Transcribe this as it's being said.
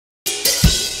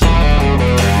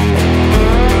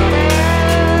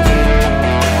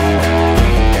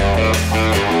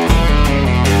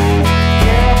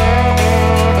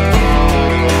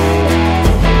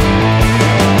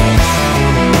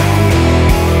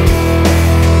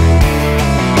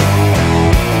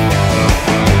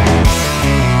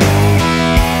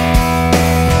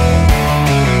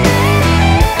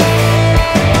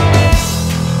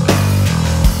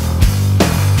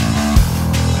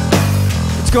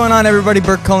going on, everybody?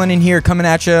 Burke Cullinane here, coming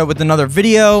at you with another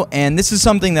video, and this is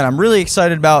something that I'm really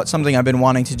excited about, something I've been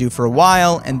wanting to do for a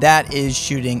while, and that is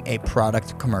shooting a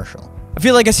product commercial. I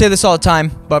feel like I say this all the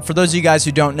time, but for those of you guys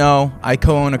who don't know, I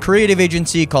co-own a creative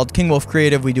agency called King Wolf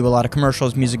Creative. We do a lot of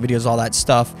commercials, music videos, all that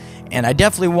stuff, and I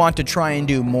definitely want to try and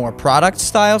do more product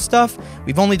style stuff.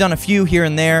 We've only done a few here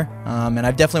and there, and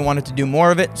I've definitely wanted to do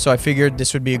more of it, so I figured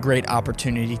this would be a great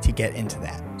opportunity to get into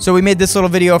that. So we made this little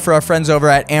video for our friends over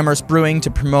at Amherst Brewing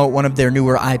to promote one of their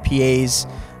newer IPAs.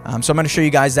 So I'm going to show you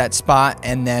guys that spot,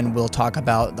 and then we'll talk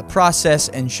about the process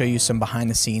and show you some behind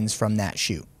the scenes from that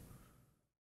shoot.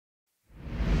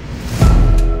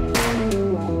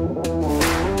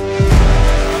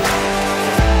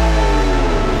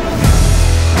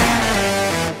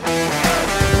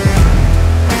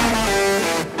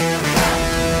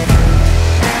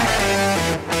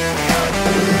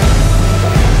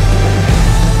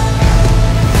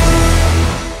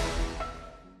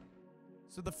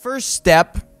 So the first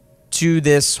step to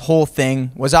this whole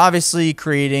thing was obviously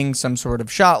creating some sort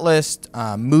of shot list,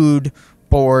 mood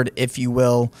board, if you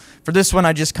will. For this one,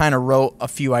 I just kind of wrote a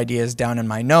few ideas down in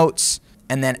my notes.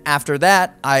 And then after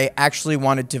that, I actually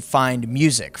wanted to find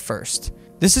music first.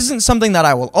 This isn't something that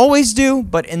I will always do,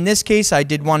 but in this case, I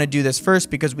did want to do this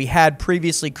first because we had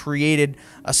previously created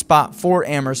a spot for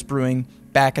Amherst Brewing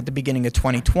back at the beginning of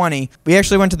 2020. We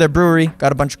actually went to their brewery,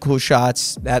 got a bunch of cool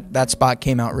shots. That spot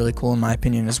came out really cool in my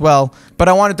opinion as well. But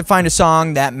I wanted to find a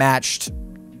song that matched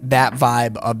that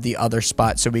vibe of the other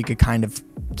spot so we could kind of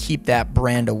keep that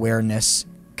brand awareness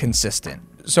consistent.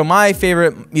 So my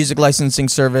favorite music licensing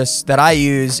service that I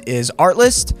use is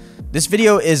Artlist. This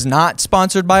video is not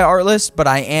sponsored by Artlist, but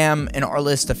I am an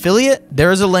Artlist affiliate.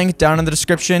 There is a link down in the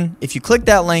description. If you click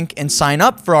that link and sign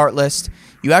up for Artlist,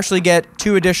 you actually get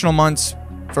 2 additional months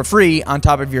for free on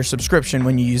top of your subscription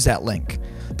when you use that link.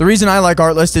 The reason I like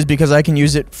Artlist is because I can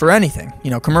use it for anything.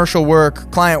 You know, commercial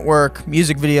work, client work,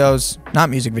 music videos, not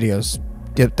music videos.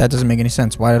 That doesn't make any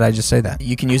sense. Why did I just say that?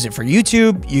 You can use it for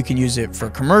YouTube. You can use it for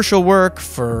commercial work,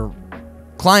 for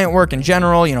client work in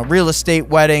general, you know, real estate,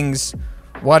 weddings,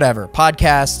 whatever,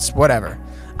 podcasts, whatever.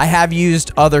 I have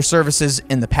used other services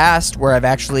in the past where I've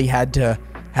actually had to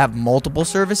have multiple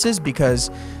services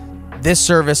because this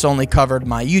service only covered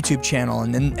my YouTube channel,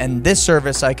 and this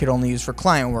service I could only use for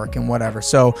client work and whatever.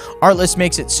 So Artlist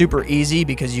makes it super easy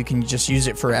because you can just use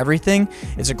it for everything.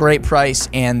 It's a great price,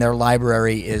 and their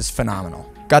library is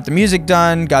phenomenal. Got the music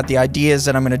done, got the ideas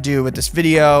that I'm going to do with this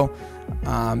video.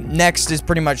 Next is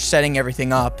pretty much setting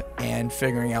everything up and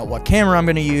figuring out what camera I'm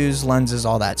going to use, lenses,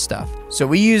 all that stuff. So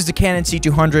we use the Canon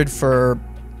C200 for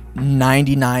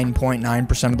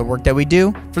 99.9% of the work that we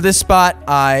do. For this spot,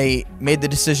 I made the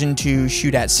decision to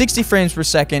shoot at 60 frames per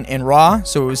second in RAW,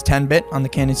 so it was 10-bit on the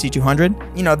Canon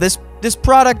C200. You know, this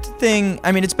product thing,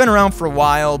 I mean, it's been around for a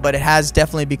while, but it has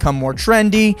definitely become more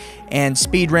trendy, and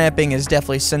speed ramping is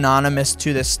definitely synonymous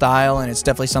to this style, and it's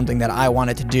definitely something that I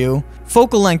wanted to do.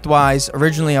 Focal length-wise,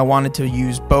 originally I wanted to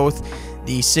use both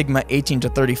the Sigma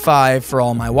 18-35 for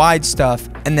all my wide stuff,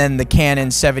 and then the Canon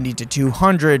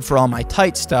 70-200 for all my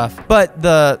tight stuff. But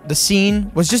the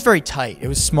scene was just very tight. It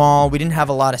was small. We didn't have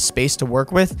a lot of space to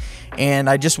work with, and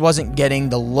I just wasn't getting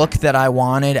the look that I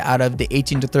wanted out of the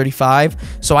 18-35.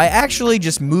 So I actually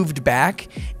just moved back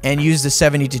and used the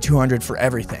 70-200 for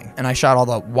everything. And I shot all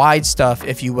the wide stuff,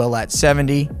 if you will, at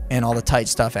 70 and all the tight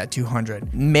stuff at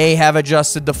 200. May have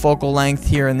adjusted the focal length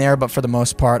here and there, but for the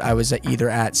most part, I was either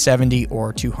at 70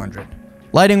 or 200.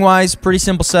 Lighting wise, pretty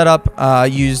simple setup.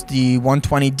 Used the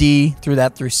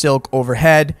 120D, through silk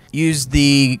overhead. Used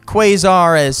the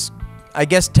Quasar as, I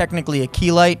guess, technically a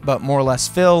key light, but more or less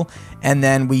fill. And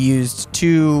then we used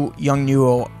 2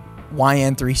 Yongnuo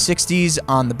YN360s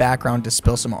on the background to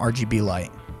spill some RGB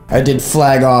light. I did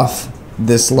flag off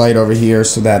this light over here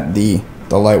so that the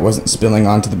light wasn't spilling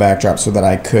onto the backdrop, so that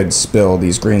I could spill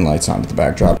these green lights onto the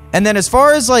backdrop. And then as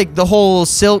far as like the whole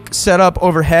silk setup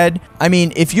overhead, I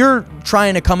mean, if you're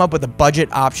trying to come up with a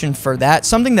budget option for that,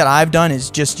 something that I've done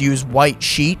is just use white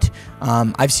sheet.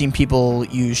 I've seen people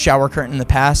use shower curtain in the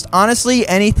past. Honestly,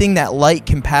 anything that light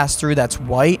can pass through that's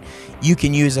white, you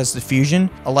can use as diffusion.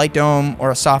 A light dome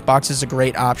or a softbox is a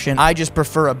great option. I just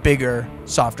prefer a bigger,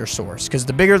 softer source, because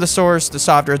the bigger the source, the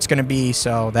softer it's going to be.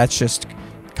 So that's just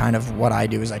kind of what I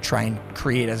do, is I try and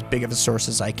create as big of a source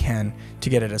as I can to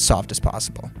get it as soft as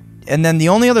possible. And then the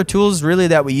only other tools really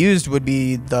that we used would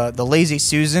be the Lazy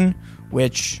Susan,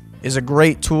 which is a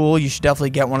great tool. You should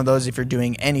definitely get one of those if you're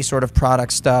doing any sort of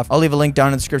product stuff. I'll leave a link down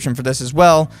in the description for this as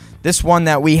well. This one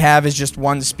that we have is just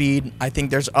 1 speed. I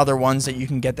think there's other ones that you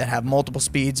can get that have multiple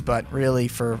speeds, but really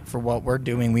for what we're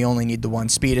doing, we only need the 1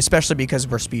 speed, especially because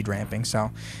we're speed ramping, so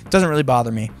it doesn't really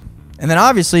bother me. And then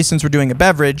obviously, since we're doing a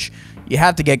beverage, you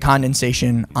have to get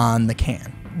condensation on the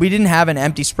can. We didn't have an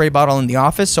empty spray bottle in the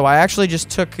office, so I actually just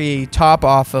took the top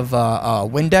off of a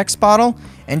Windex bottle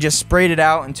and just sprayed it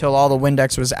out until all the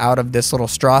Windex was out of this little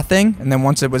straw thing. And then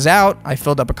once it was out, I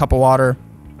filled up a cup of water,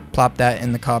 plopped that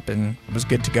in the cup, and it was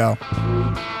good to go.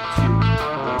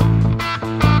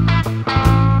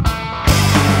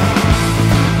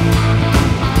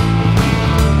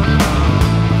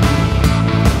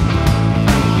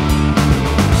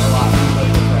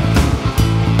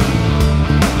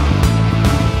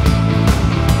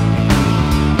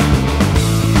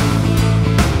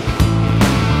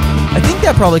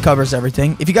 That probably covers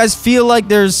everything. If you guys feel like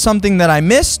there's something that I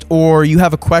missed, or you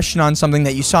have a question on something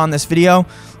that you saw in this video,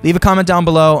 leave a comment down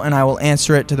below and I will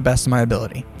answer it to the best of my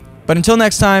ability. But until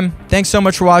next time, thanks so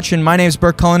much for watching. My name is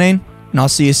Burke Cullinane, and I'll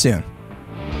see you soon.